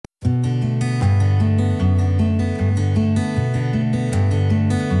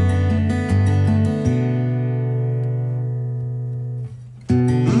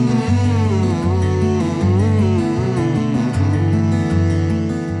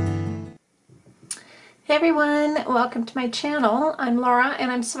Hey everyone, welcome to my channel. I'm Laura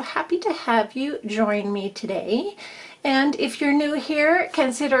and I'm so happy to have you join me today. And if you're new here,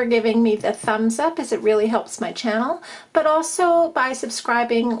 consider giving me the thumbs up as it really helps my channel, but also by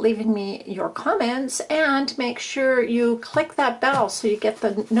subscribing, leaving me your comments, and make sure you click that bell so you get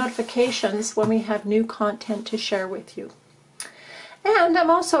the notifications when we have new content to share with you. And I'm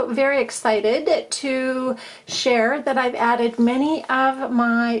also very excited to share that I've added many of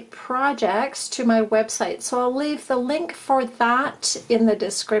my projects to my website. So I'll leave the link for that in the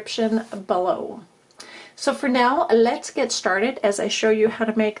description below. So for now, let's get started as I show you how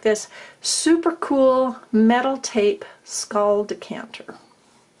to make this super cool metal tape skull decanter.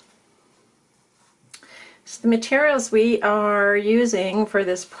 So the materials we are using for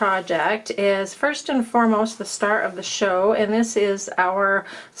this project is first and foremost the star of the show, and this is our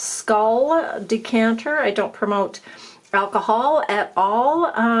Skull Decanter. I don't promote alcohol at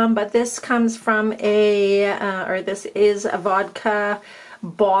all, but this comes from this is a vodka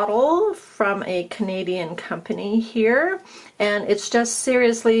bottle from a Canadian company here, and it's just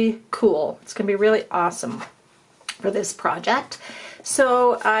seriously cool. It's gonna be really awesome for this project.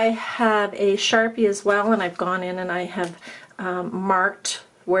 So I have a Sharpie as well, and I've gone in and I have marked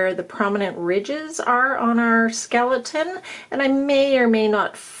where the prominent ridges are on our skeleton, and I may or may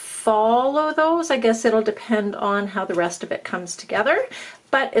not follow those. I guess it'll depend on how the rest of it comes together,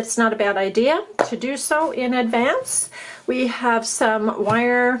 but it's not a bad idea to do so in advance. We have some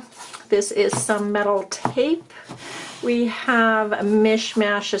wire. This is some metal tape. We have a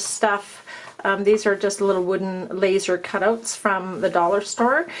mishmash of stuff. These are just little wooden laser cutouts from the dollar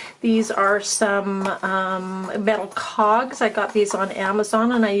store. These are some metal cogs. I got these on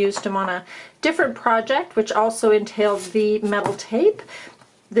Amazon and I used them on a different project which also entailed the metal tape.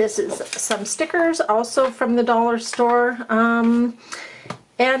 This is some stickers also from the dollar store.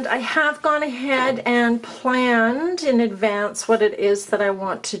 And I have gone ahead and planned in advance what it is that I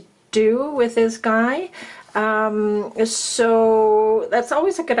want to do with this guy. So that's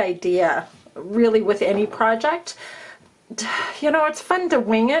always a good idea, really, with any project. You know, it's fun to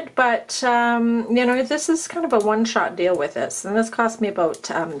wing it, but you know, this is kind of a one-shot deal with this, and this cost me about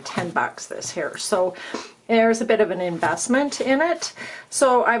 10 bucks this here, so there's a bit of an investment in it.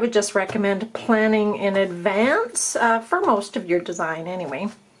 So I would just recommend planning in advance for most of your design anyway.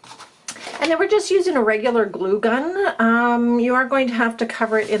 And then we're just using a regular glue gun. You are going to have to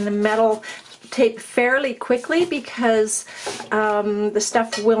cover it in the metal tape fairly quickly because the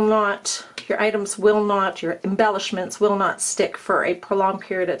stuff will not, your items will not, your embellishments will not stick for a prolonged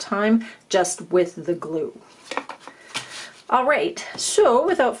period of time just with the glue. Alright, so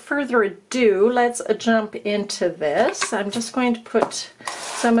without further ado, let's jump into this. I'm just going to put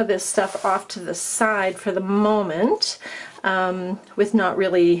some of this stuff off to the side for the moment, with not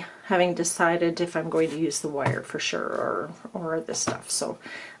really having decided if I'm going to use the wire for sure or this stuff. So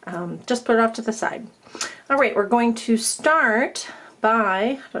just put it off to the side. Alright, we're going to start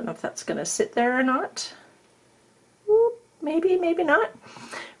by, I don't know if that's going to sit there or not. Oop, maybe, maybe not.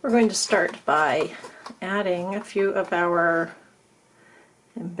 We're going to start by adding a few of our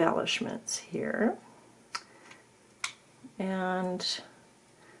embellishments here. And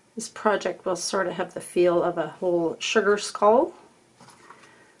this project will sort of have the feel of a whole sugar skull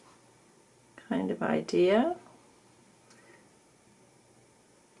kind of idea.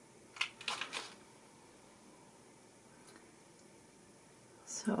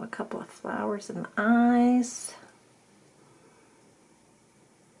 So a couple of flowers and eyes.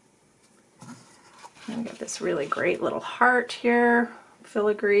 And got this really great little heart here,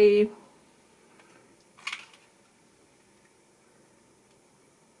 filigree.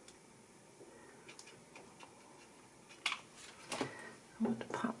 I'm going to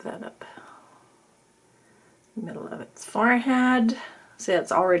pop that up in the middle of its forehead. See,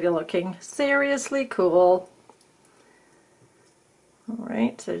 it's already looking seriously cool.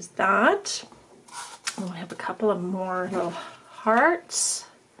 Alright, so there's that. And we have a couple of more little hearts.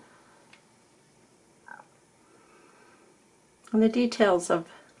 And the details of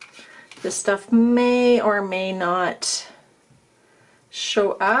this stuff may or may not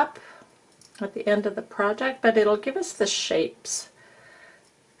show up at the end of the project, but it'll give us the shapes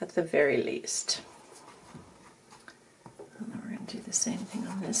at the very least. And then we're going to do the same thing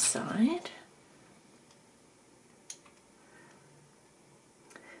on this side.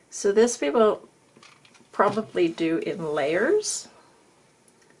 So this we will probably do in layers.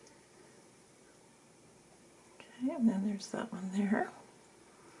 Okay, and then there's that one there.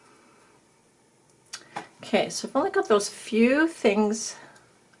 Okay, so I've only got those few things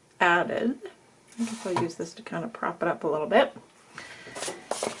added. I guess I'll use this to kind of prop it up a little bit.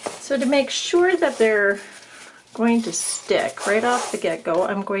 So to make sure that they're going to stick right off the get-go,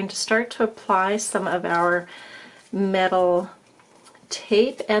 I'm going to start to apply some of our metal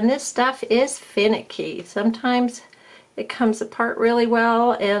tape, and this stuff is finicky. Sometimes it comes apart really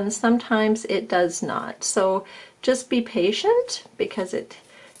well and sometimes it does not. So just be patient, because it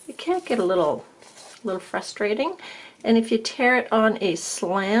can get a little frustrating. And if you tear it on a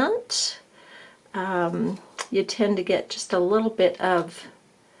slant, you tend to get just a little bit of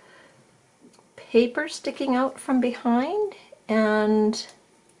paper sticking out from behind, and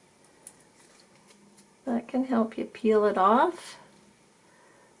that can help you peel it off.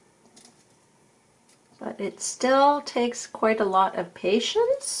 But it still takes quite a lot of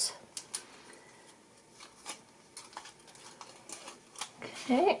patience.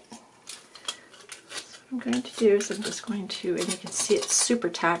 Okay, so what I'm going to do is I'm just going to, and you can see it's super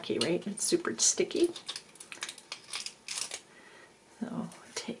tacky, right? It's super sticky. So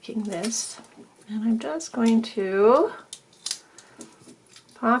taking this, and I'm just going to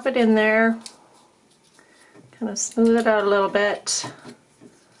pop it in there, kind of smooth it out a little bit,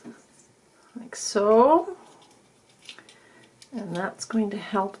 like so. And that's going to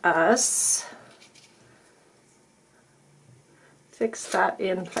help us fix that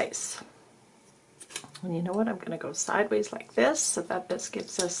in place. And you know what, I'm going to go sideways like this so that this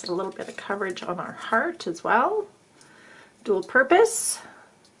gives us a little bit of coverage on our heart as well. Dual purpose.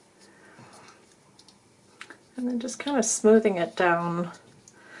 And then just kind of smoothing it down.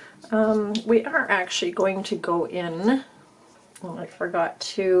 We are actually going to go in, well, I forgot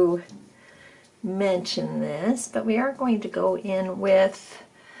to mention this, but we are going to go in with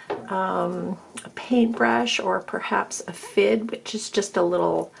a paintbrush, or perhaps a fid, which is just a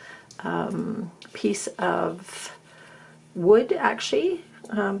little piece of wood actually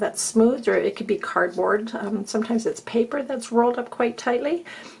that's smooth, or it could be cardboard. Sometimes it's paper that's rolled up quite tightly.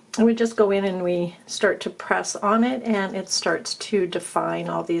 And we just go in and we start to press on it, and it starts to define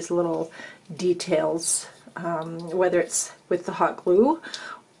all these little details, whether it's with the hot glue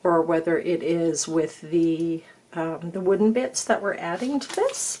or whether it is with the wooden bits that we're adding to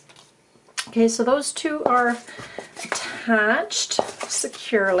this. Okay, so those two are attached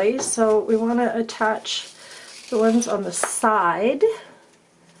securely, so we want to attach the ones on the side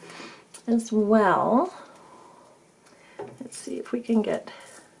as well. Let's see if we can get,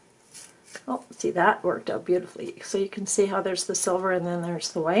 oh, see, that worked out beautifully. So you can see how there's the silver and then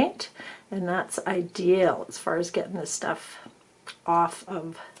there's the white, and that's ideal as far as getting this stuff off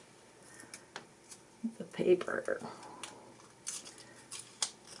of the paper.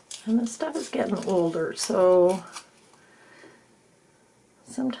 And the stuff is getting older, so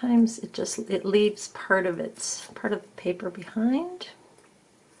sometimes it leaves part of the paper behind.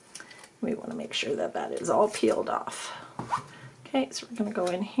 We want to make sure that that is all peeled off. Okay, so we're going to go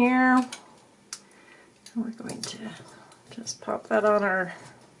in here, and we're going to just pop that on our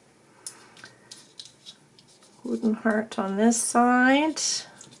wooden heart on this side,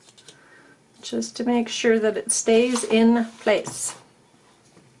 just to make sure that it stays in place.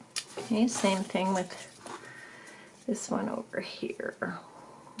 Okay, same thing with this one over here.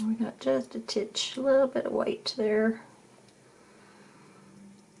 We got just a little bit of white there,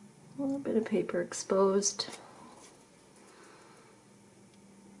 a little bit of paper exposed.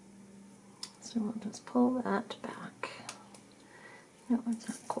 So we'll just pull that back. No, it's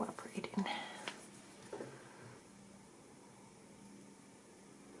not cooperating.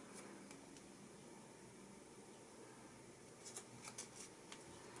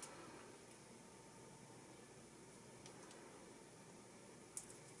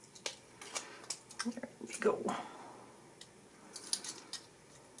 There we go.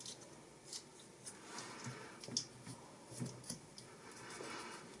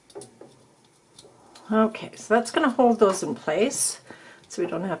 Okay, so that's going to hold those in place, so we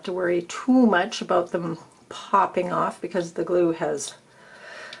don't have to worry too much about them popping off because the glue has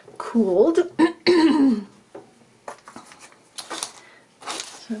cooled.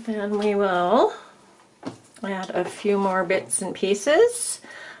 So then we will add a few more bits and pieces.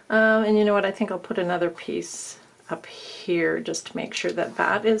 And you know what, I think I'll put another piece up here just to make sure that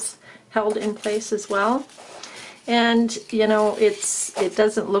that is held in place as well. And you know, it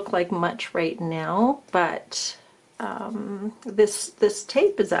doesn't look like much right now, but this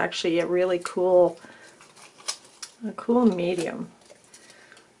tape is actually a really cool medium.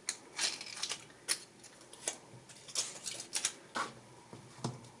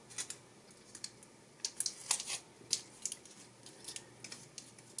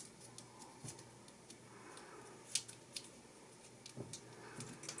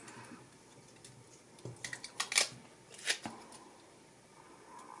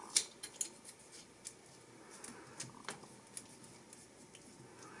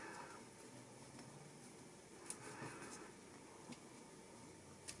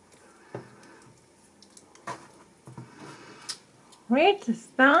 Right, is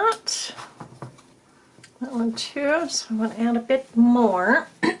that. That one too, so I'm going to add a bit more.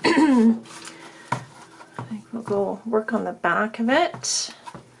 I think we'll go work on the back of it. So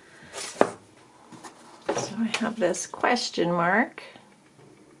I have this question mark,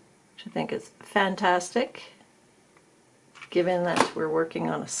 which I think is fantastic, given that we're working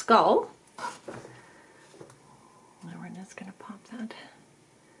on a skull. And we're just going to pop that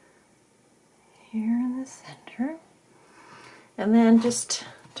here in the center. And then just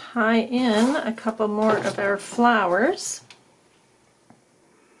tie in a couple more of our flowers,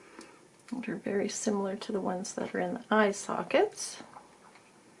 which are very similar to the ones that are in the eye sockets.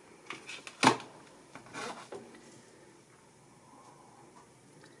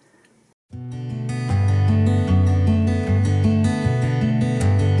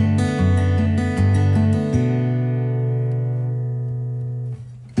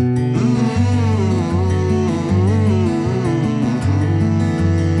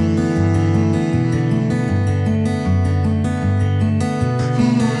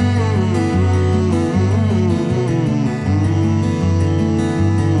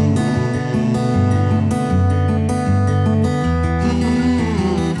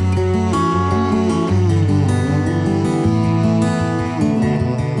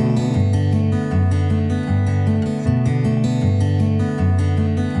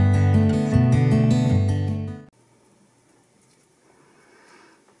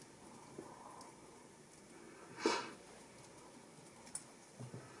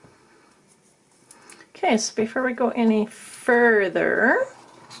 Okay, so before we go any further,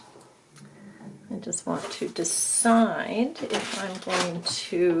 I just want to decide if I'm going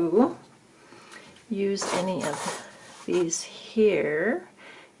to use any of these here.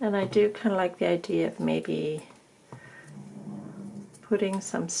 And I do kind of like the idea of maybe putting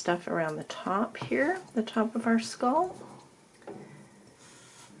some stuff around the top here, the top of our skull.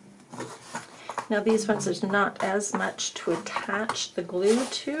 Now these ones, there's not as much to attach the glue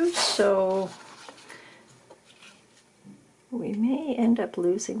to, so we may end up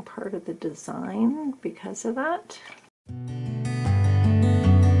losing part of the design because of that.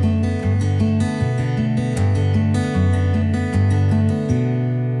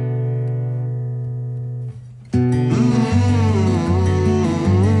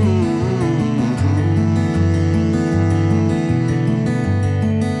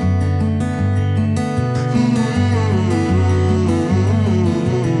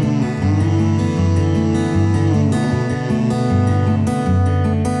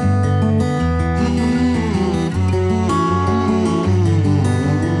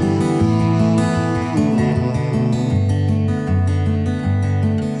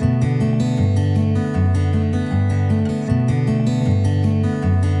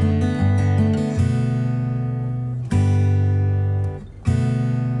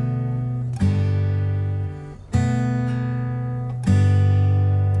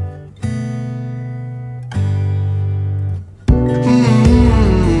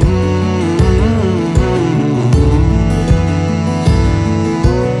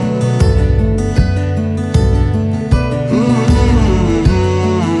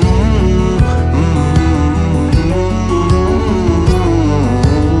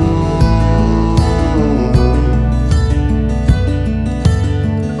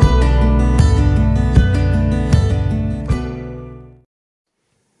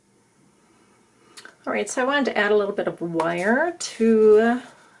 Alright, so I wanted to add a little bit of wire to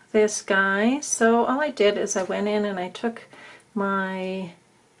this guy. So all I did is I went in and I took my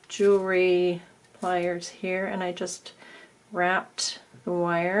jewelry pliers here and I just wrapped the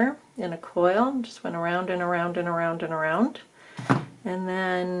wire in a coil, just went around and around and around and around, and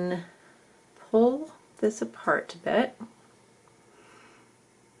then pull this apart a bit.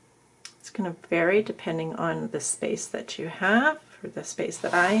 It's going to vary depending on the space that you have, or the space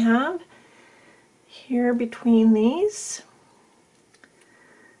that I have here between these.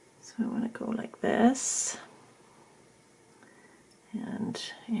 So I want to go like this and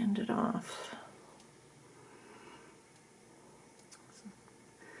end it off.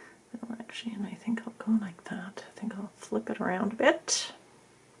 Well, actually, and I think I'll go like that. I think I'll flip it around a bit.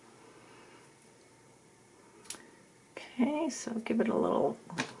 Okay, so give it a little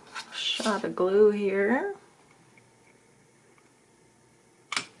shot of glue here.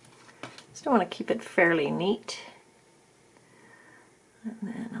 Still want to keep it fairly neat. And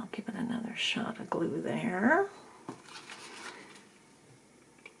then I'll give it another shot of glue there.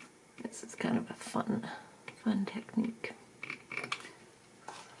 This is kind of a fun technique.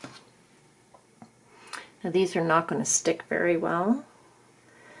 Now these are not going to stick very well,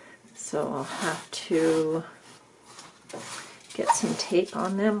 so I'll have to get some tape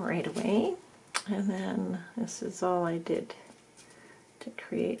on them right away. And then this is all I did to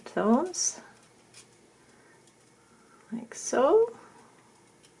create those, like so.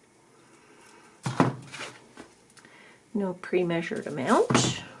 No pre-measured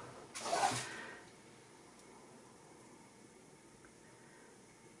amount.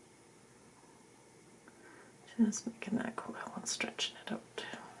 Just making that coil and stretching it out.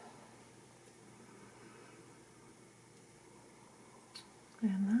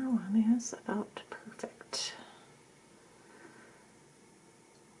 And that one is about perfect.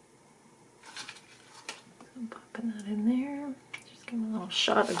 So I'm popping that in there. Just give it a little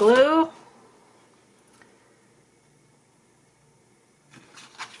shot of glue.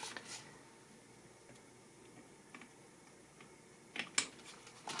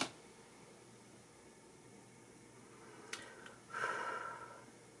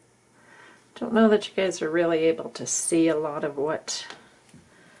 Don't know that you guys are really able to see a lot of what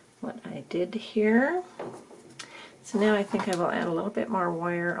I did here. So now I think I will add a little bit more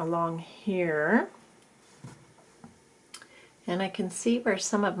wire along here. And I can see where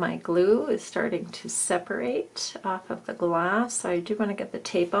some of my glue is starting to separate off of the glass. So I do want to get the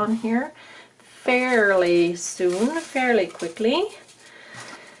tape on here fairly soon, fairly quickly.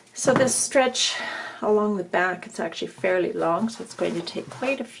 So this stretch along the back, it's actually fairly long, so it's going to take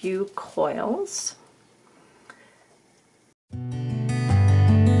quite a few coils.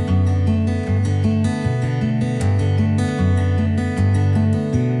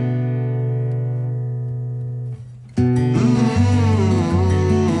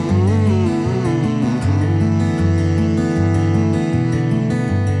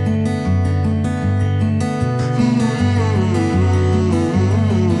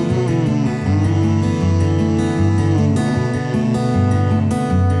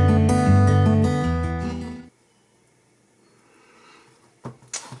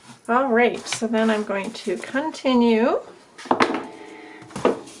 Alright, so then I'm going to continue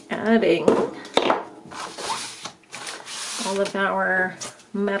adding all of our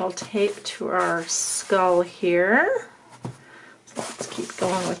metal tape to our skull here. So let's keep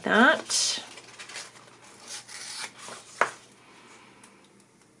going with that.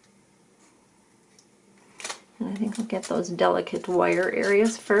 And I think I'll get those delicate wire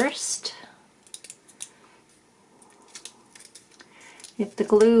areas first. If the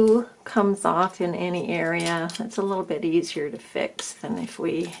glue comes off in any area, it's a little bit easier to fix than if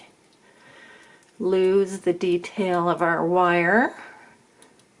we lose the detail of our wire.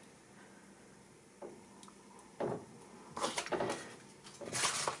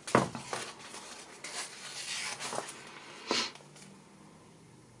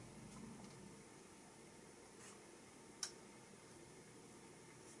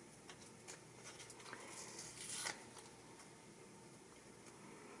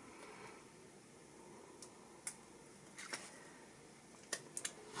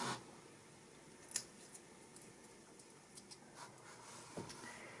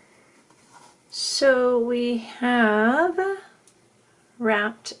 So we have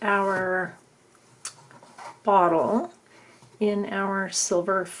wrapped our bottle in our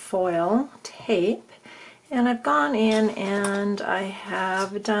silver foil tape, and I've gone in and I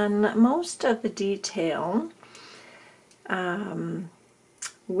have done most of the detail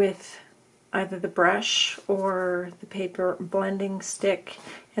with either the brush or the paper blending stick,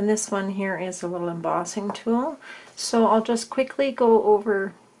 and this one here is a little embossing tool. So I'll just quickly go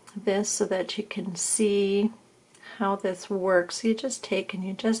over this so that you can see how this works. You just take and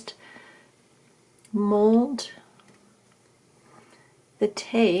you just mold the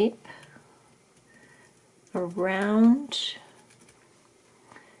tape around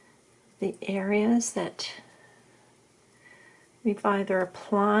the areas that we've either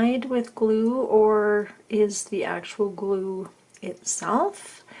applied with glue or is the actual glue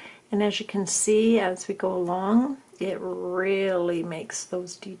itself. And as you can see as we go along, it really makes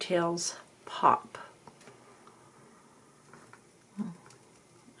those details pop.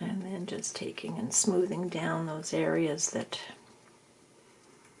 And then just taking and smoothing down those areas that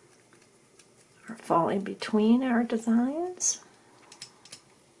are falling between our designs.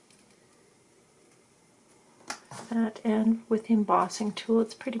 That, and with the embossing tool,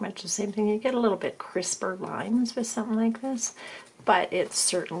 it's pretty much the same thing. You get a little bit crisper lines with something like this, but it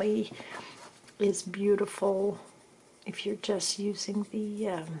certainly is beautiful if you're just using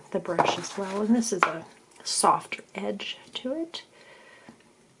the brush as well. And this is a softer edge to it.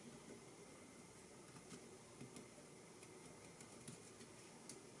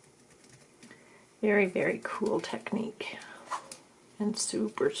 Very, very cool technique and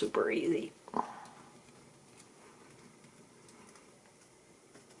super, super easy.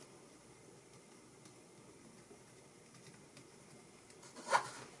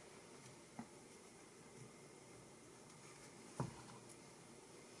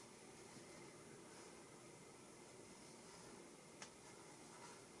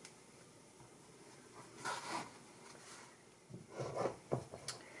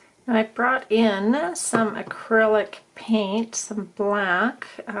 I brought in some acrylic paint, some black,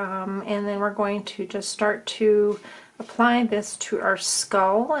 and then we're going to just start to apply this to our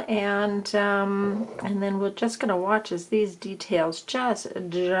skull, and then we're just going to watch as these details just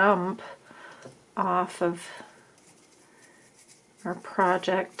jump off of our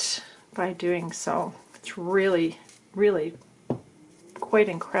project by doing so. It's really, really quite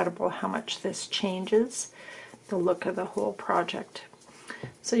incredible how much this changes the look of the whole project.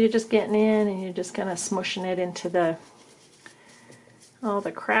 So you're just getting in and you're just kind of smushing it into all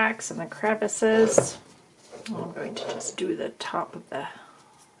the cracks and the crevices. I'm going to just do the top of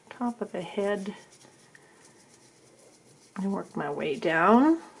the head and work my way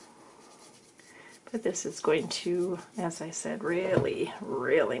down. But this is going to, as I said, really,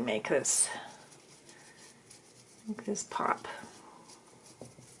 really make this pop.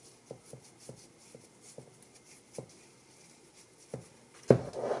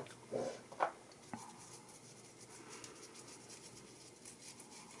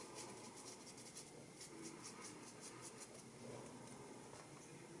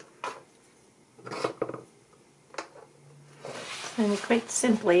 And we quite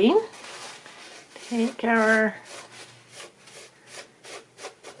simply take our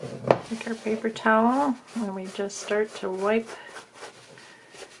paper towel and we just start to wipe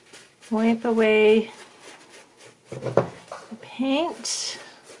away the paint.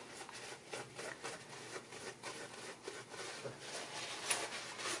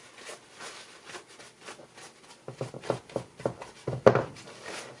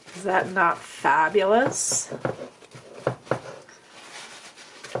 Is that not fabulous?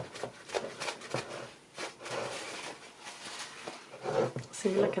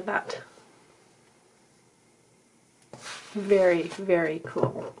 See, look at that. Very, very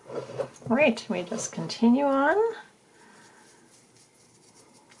cool. Right, we just continue on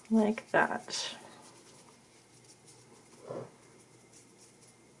like that.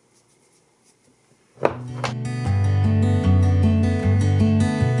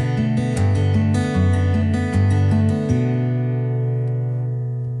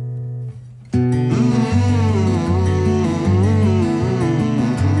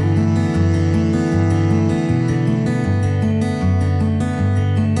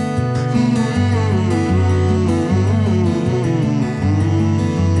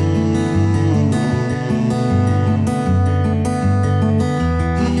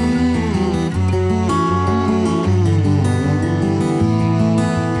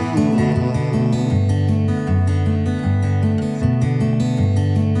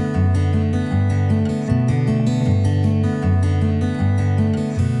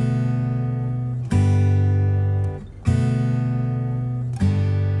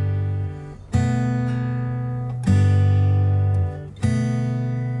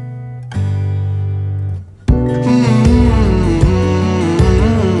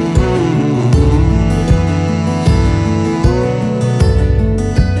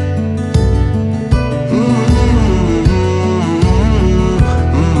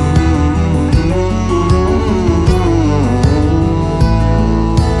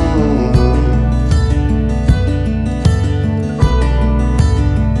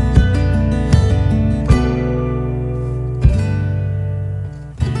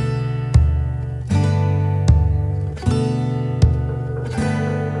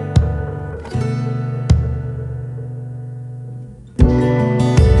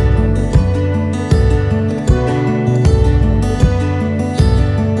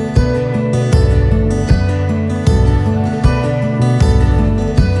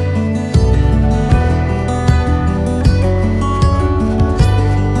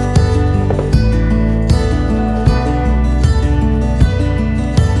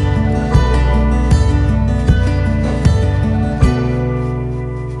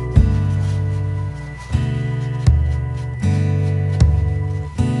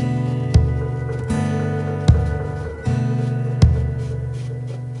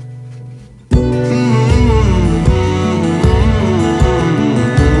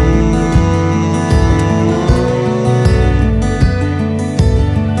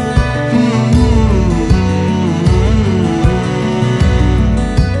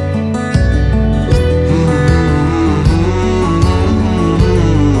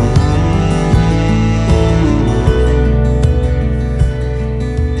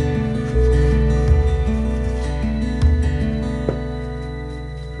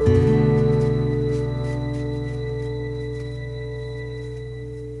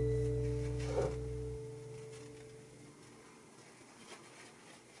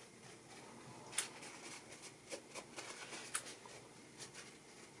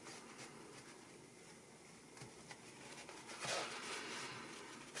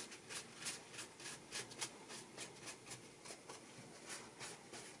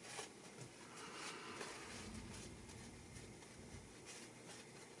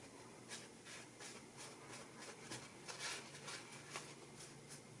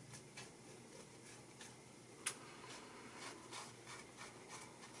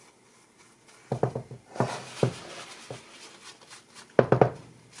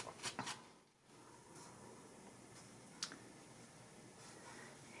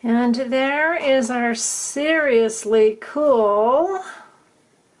 And there is our seriously cool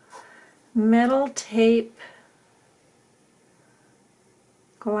metal tape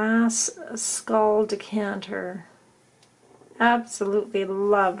glass skull decanter. Absolutely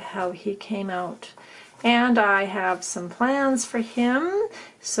love how he came out. And I have some plans for him,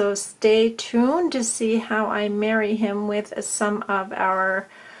 so stay tuned to see how I marry him with some of our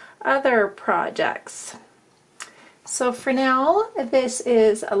other projects. So for now, this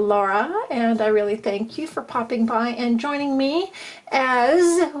is Laura, and I really thank you for popping by and joining me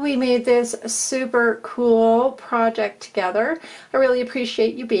as we made this super cool project together. I really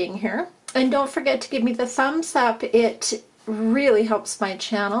appreciate you being here. And don't forget to give me the thumbs up. It really helps my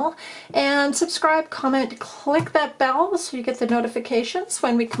channel. And subscribe, comment, click that bell so you get the notifications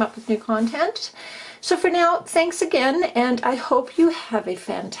when we come up with new content. So for now, thanks again, and I hope you have a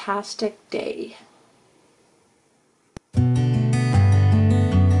fantastic day.